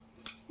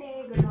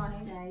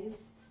guys.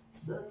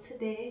 So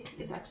today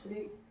is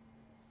actually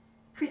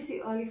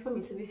pretty early for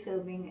me to be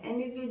filming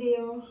any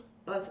video,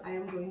 but I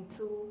am going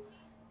to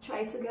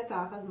try to get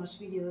off as much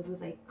videos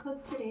as I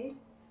could today.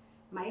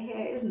 My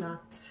hair is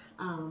not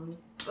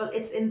well,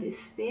 it's in this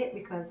state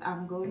because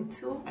I'm going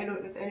to, I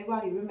don't know if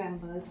anybody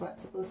remembers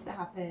what's supposed to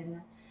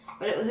happen,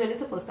 but it was really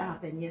supposed to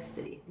happen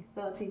yesterday,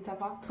 the 13th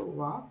of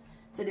October.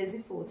 Today's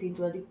the 14th.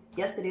 Well,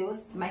 yesterday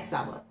was my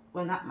Sabbath.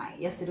 Well, not mine.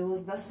 Yesterday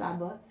was the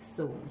Sabbath,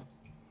 so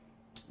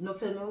no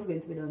filming was going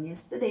to be done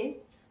yesterday.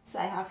 So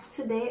I have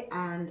today,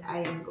 and I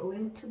am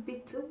going to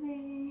be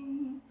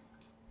doing.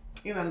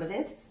 You remember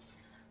this?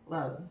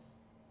 Well,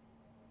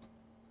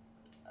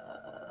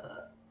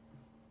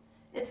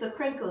 it's a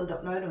crinkled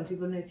up. Now I don't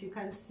even know if you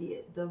can see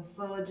it. The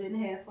virgin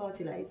hair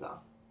fertilizer.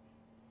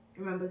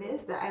 Remember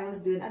this? That I was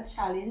doing a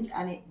challenge,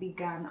 and it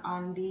began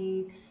on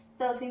the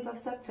 13th of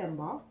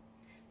September.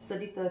 So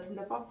the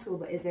 13th of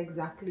October is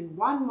exactly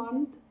 1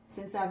 month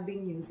since I've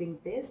been using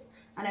this,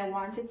 and I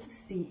wanted to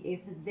see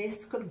if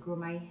this could grow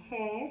my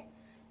hair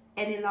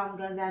any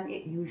longer than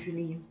it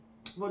usually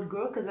would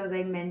grow, because as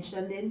I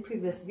mentioned in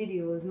previous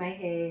videos, my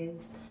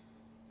hair's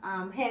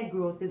hair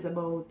growth is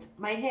about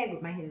my hair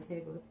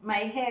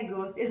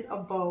growth is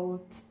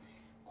about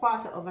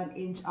 1/4 of an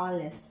inch or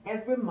less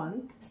every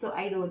month. So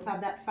I don't have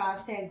that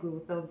fast hair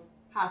growth of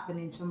 1/2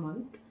 inch a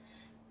month.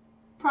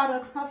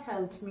 Products have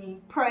helped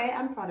me, prayer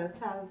and products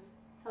have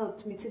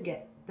helped me to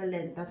get the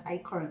length that I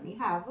currently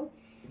have.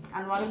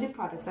 And one of the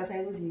products that I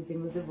was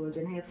using was the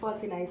virgin hair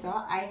fertilizer.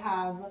 I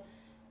have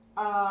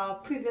a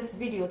previous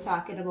video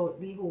talking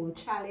about the whole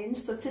challenge.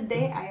 So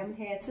today I am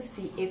here to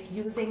see if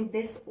using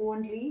this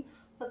only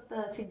for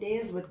 30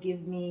 days would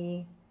give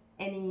me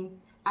any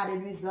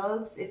added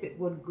results, if it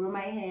would grow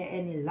my hair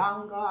any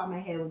longer, or my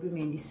hair would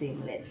remain the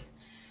same length.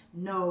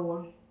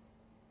 No.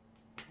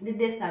 The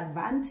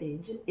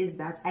disadvantage is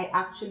that I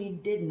actually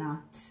did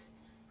not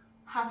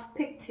have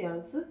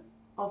pictures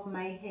of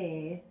my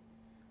hair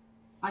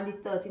on the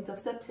 13th of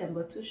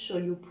September to show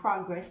you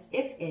progress,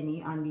 if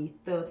any, on the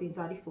 13th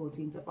or the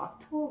 14th of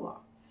October.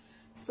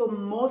 So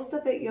most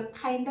of it, you're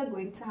kind of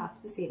going to have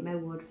to take my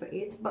word for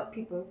it. But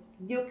people,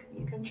 you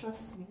can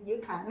trust me. You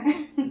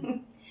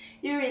can.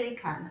 You really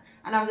can.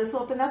 And I'm just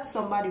hoping that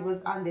somebody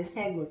was on this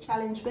hair growth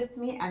challenge with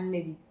me and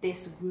maybe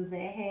this grew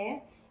their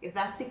hair. If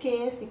that's the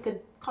case, you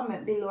could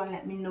comment below and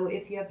let me know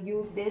if you have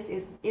used this,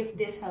 if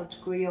this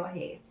helped grow your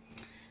hair.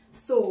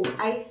 So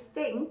I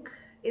think,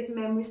 if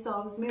memory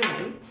serves me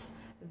right,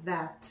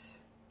 that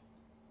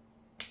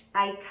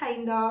I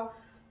kind of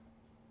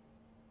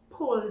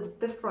pulled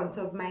the front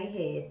of my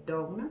hair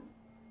down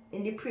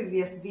in the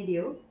previous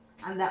video,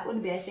 and that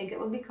would be, I think it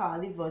would be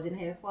called the virgin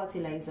hair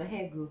fertilizer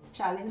hair growth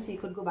challenge. So you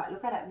could go back,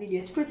 look at that video.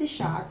 It's pretty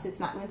short, so it's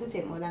not going to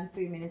take more than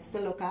 3 minutes to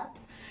look at,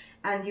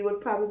 and you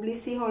would probably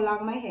see how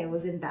long my hair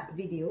was in that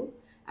video.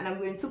 And I'm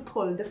going to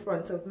pull the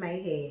front of my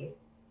hair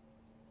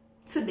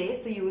today,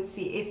 so you would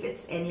see if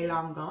it's any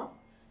longer.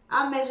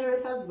 I'll measure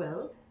it as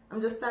well.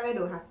 I'm just sorry I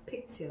don't have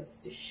pictures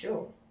to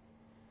show.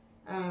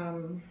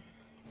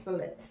 So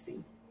let's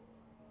see.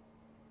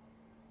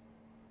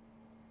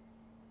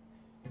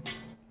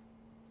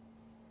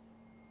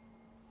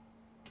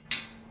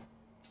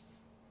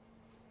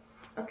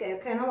 Okay, I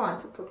kind of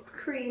want to put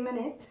cream in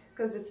it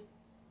because it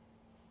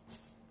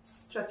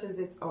stretches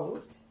it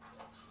out.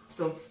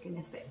 So give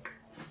me a sec.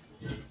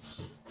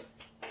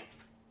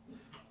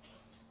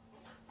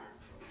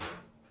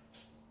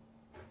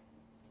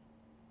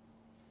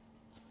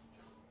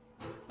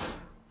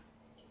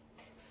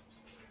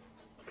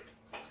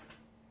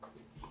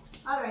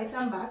 Alright,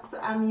 I'm back. So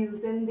I'm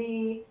using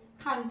the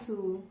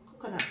Cantu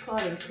coconut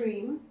curling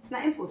cream. It's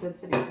not important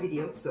for this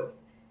video, so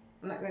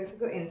I'm not going to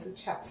go into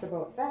chats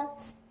about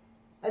that.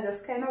 I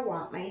just kind of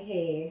want my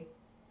hair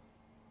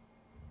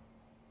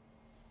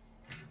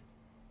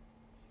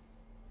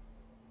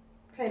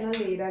kind of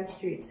laid and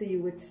straight, so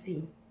you would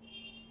see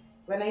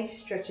when I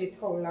stretch it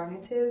how long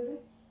it is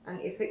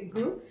and if it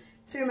grew.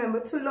 So remember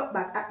to look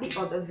back at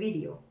the other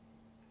video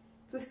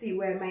to see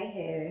where my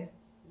hair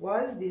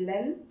was, the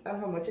length, and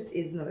how much it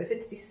is now. If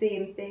it's the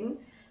same thing,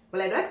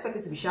 well, I don't expect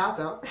it to be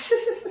shorter.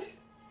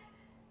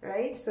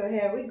 Right, so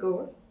here we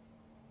go.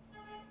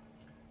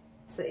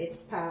 So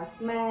it's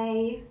past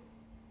my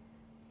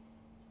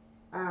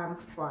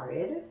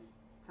forehead,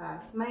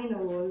 past my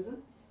nose,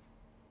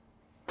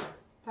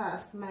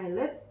 past my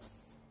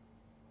lips.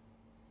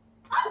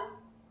 Ow!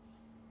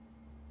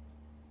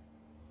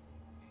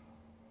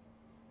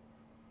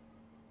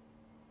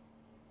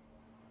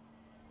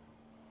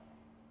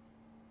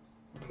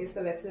 Okay,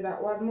 so let's do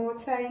that one more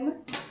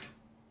time.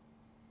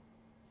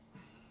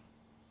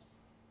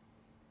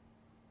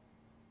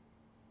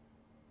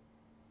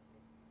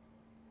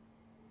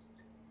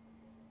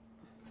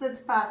 So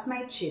it's past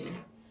my chin,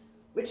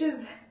 which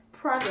is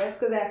progress,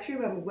 because I actually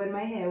remember when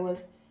my hair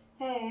was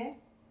hair,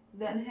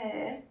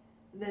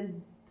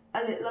 then a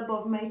little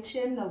above my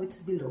chin. Now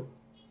it's below.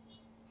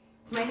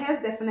 So my hair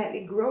is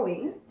definitely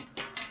growing.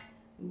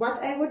 What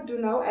I would do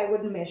now, I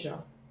would measure.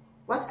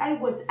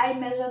 I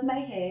measured my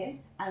hair,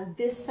 and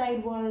this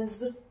side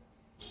was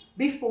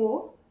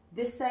before,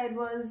 This side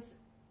was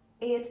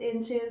 8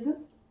 inches.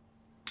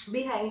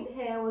 Behind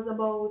here was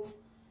about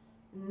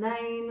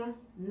 9.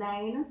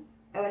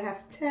 I would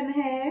have 10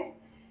 hair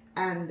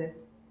and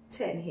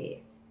 10 hair.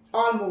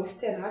 Almost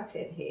 10 or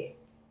 10 hair.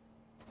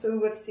 So we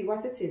would see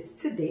what it is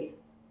today.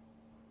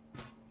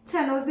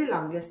 10 was the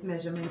longest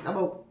measurement,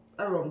 about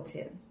around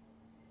 10.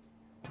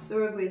 So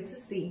we're going to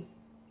see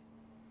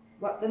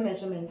what the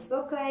measurements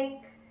look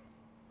like.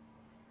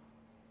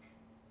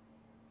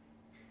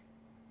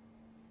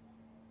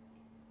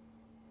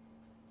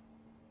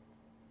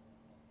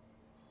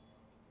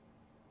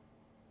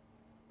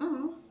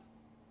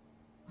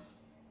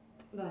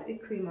 Like the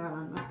cream all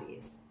on my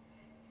face.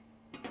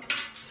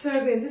 So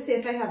we're going to see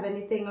if I have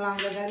anything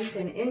longer than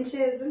 10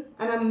 inches. And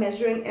I'm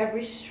measuring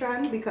every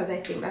strand because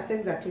I think that's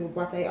exactly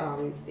what I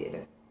always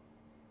did.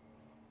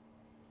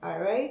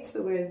 Alright,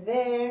 so we're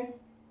there.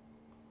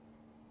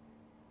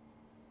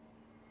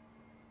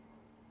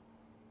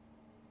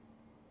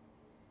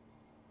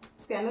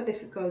 It's kind of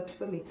difficult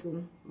for me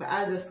to, but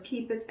I'll just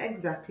keep it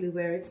exactly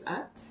where it's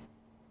at.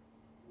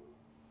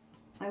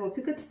 I hope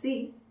you could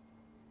see.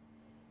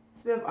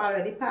 So we've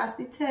already passed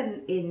the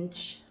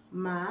 10-inch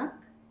mark.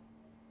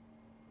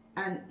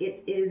 And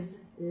it is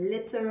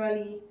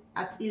literally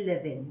at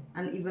 11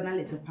 and even a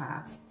little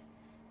past.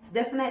 It's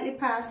definitely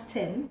past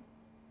 10.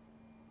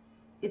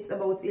 It's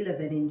about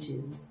 11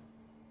 inches.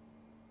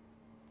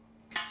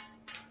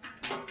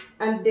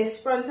 And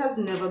this front has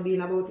never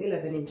been about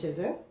 11 inches.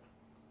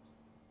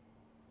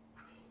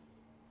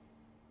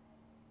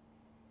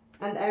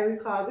 And I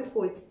recall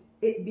before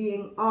it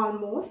being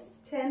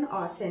almost 10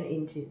 or 10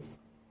 inches.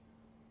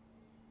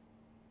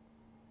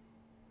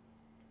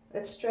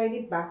 Let's try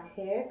the back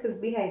here because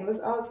behind was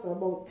also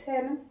about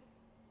 10.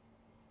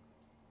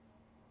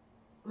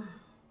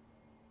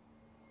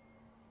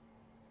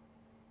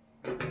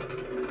 Let's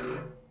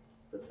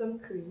put some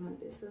cream on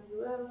this as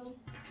well.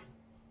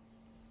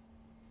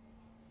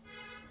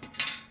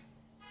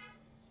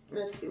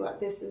 Let's see what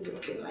this is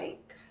looking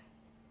like.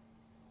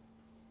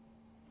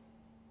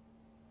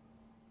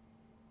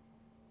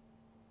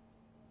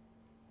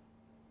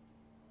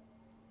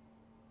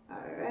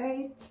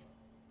 Alright.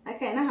 I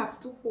kind of have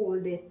to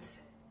hold it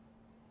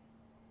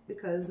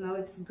because now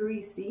it's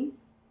greasy.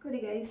 Could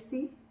you guys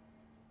see?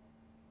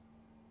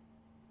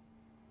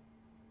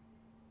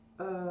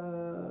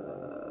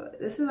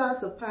 This is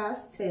also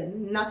past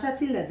 10, not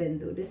at 11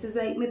 though. This is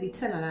like maybe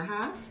 10 and a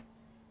half,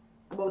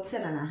 about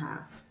 10 and a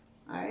half.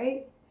 All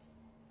right.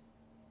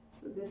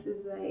 So this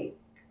is like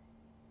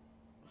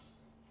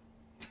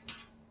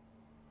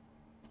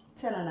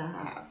 10 and a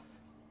half.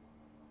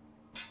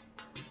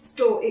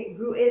 So it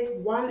grew it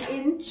 1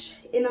 inch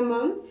in a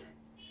month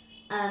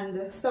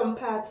and some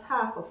parts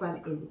half of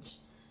an inch.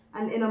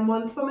 And in a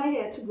month for my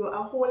hair to grow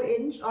a whole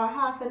inch or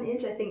half an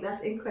inch, I think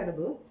that's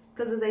incredible.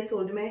 Because as I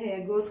told you, my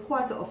hair grows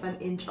 1/4 of an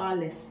inch or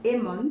less a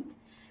month.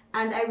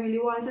 And I really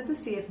wanted to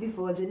see if the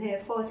virgin hair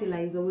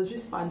fertilizer was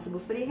responsible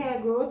for the hair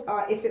growth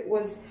or if it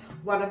was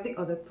one of the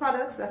other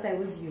products that I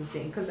was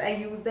using. Because I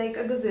used like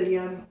a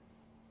gazillion.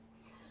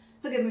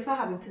 Forgive me for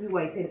having to be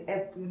wiping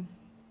every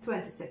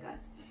 20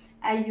 seconds.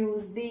 I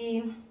used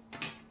this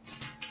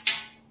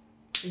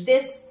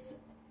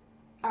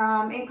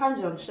in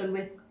conjunction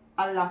with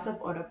a lot of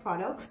other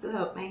products to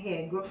help my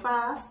hair grow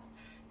fast.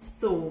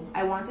 So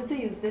I wanted to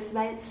use this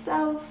by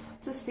itself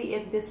to see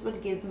if this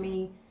would give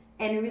me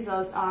any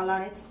results all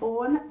on its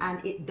own,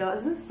 and it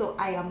does. So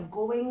I am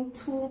going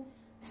to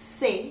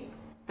say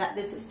that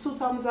this is 2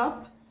 thumbs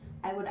up.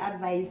 I would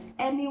advise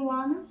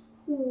anyone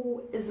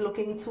who is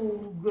looking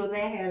to grow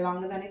their hair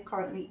longer than it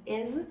currently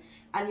is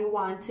and you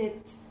want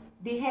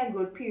the hair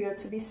growth period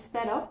to be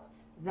sped up,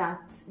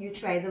 that you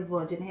try the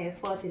virgin hair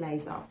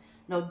fertilizer.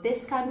 Now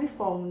this can be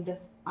found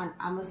on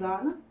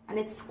Amazon and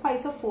it's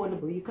quite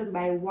affordable. You can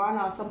buy one,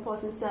 or some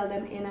persons sell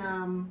them in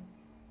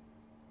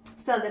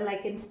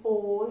like in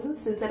 4s.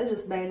 So instead of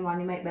just buying one,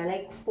 you might buy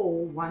like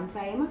 4 one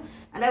time.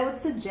 And I would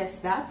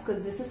suggest that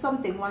because this is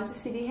something, once you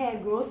see the hair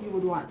growth, you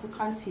would want to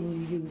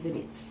continue using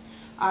it.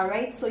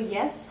 Alright, so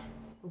yes,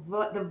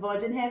 the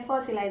virgin hair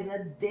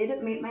fertilizer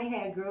did make my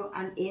hair grow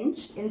 1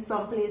 inch in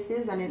some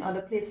places, and in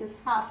other places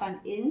half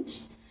an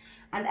inch.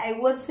 And I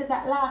would say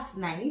that last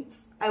night,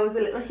 I was a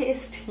little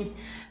hasty.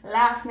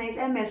 Last night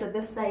I measured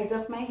the sides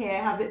of my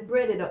hair, have it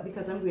braided up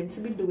because I'm going to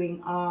be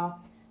doing a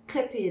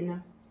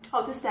clipping,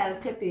 how to style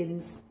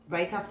clippings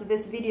right after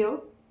this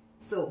video.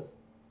 So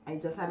I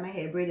just had my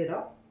hair braided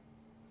up.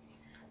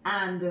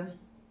 And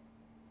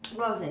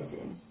what was I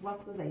saying?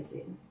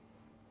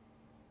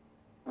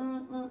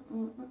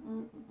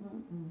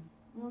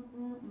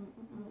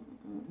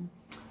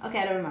 Okay,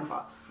 I don't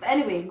remember. But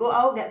anyway, go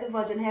out, get the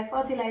virgin hair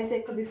fertilizer.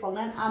 It could be found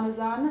on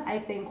Amazon. I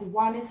think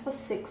one is for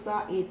 6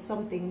 or 8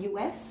 something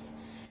US.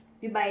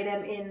 You buy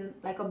them in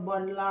like a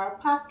bundle or a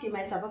pack. You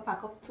might have a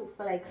pack of 2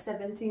 for like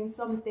 17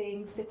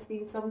 something,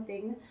 16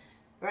 something,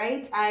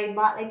 right? I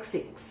bought like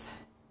 6,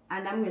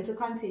 and I'm going to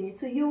continue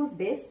to use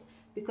this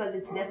because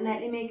it's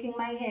definitely making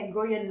my hair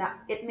grow.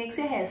 It makes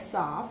your hair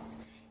soft.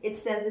 It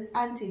says it's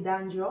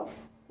anti-dandruff,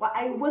 What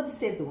I would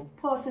say though,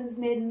 persons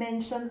made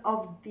mention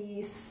of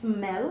the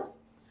smell,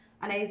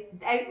 and I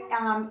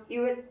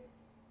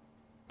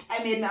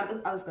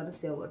was gonna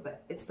say a word,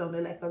 but it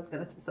sounded like I was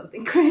gonna say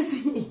something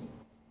crazy.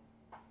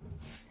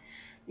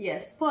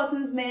 Yes,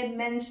 persons made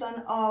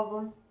mention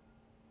of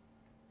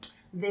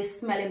this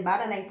smelling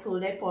bad, and I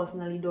told I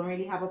personally don't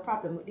really have a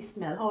problem with the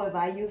smell. However,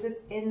 I use this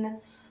in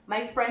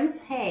my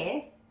friend's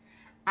hair,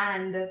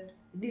 and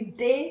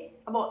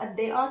about a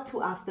day or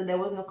two after, there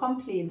was no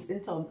complaints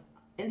in terms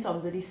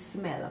of the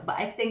smell. But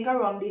I think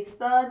around the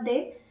third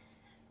day,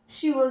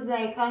 she was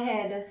like, her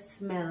hair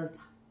smelled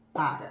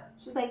bad.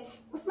 She was like,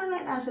 what smell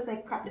like that? And she was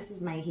like, crap, this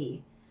is my hair.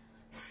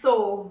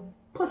 So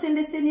putting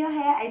this in your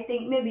hair, I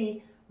think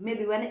maybe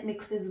when it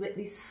mixes with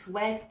the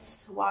sweat,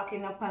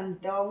 walking up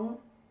and down,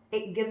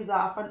 it gives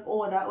off an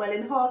odor. Well,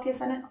 in her case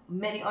and in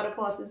many other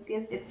persons'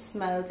 case, it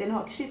smells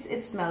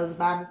it smells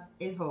bad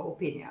in her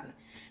opinion.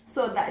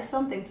 So that is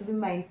something to be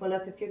mindful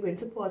of if you're going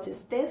to purchase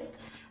this.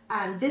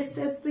 And this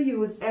says to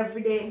use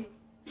every day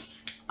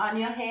on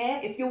your hair.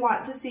 If you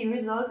want to see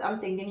results, I'm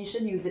thinking you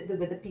should use it the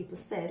way the people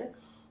said.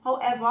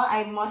 However,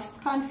 I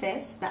must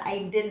confess that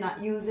I did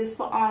not use this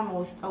for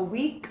almost a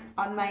week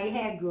on my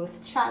hair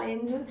growth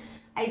challenge.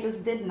 I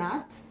just did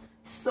not.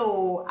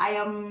 So I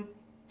am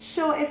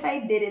sure if I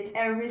did it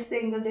every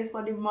single day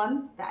for the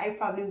month, that I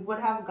probably would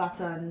have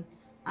gotten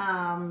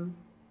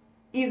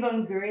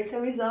even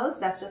greater results.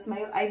 That's just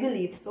I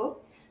believe so.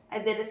 I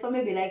did it for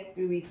maybe like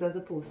 3 weeks as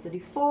opposed to the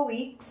 4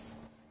 weeks,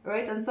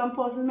 right? And some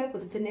persons may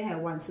put it in their hair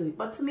once a week,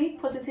 but to me,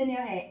 put it in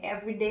your hair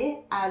every day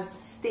as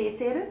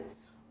stated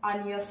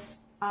on your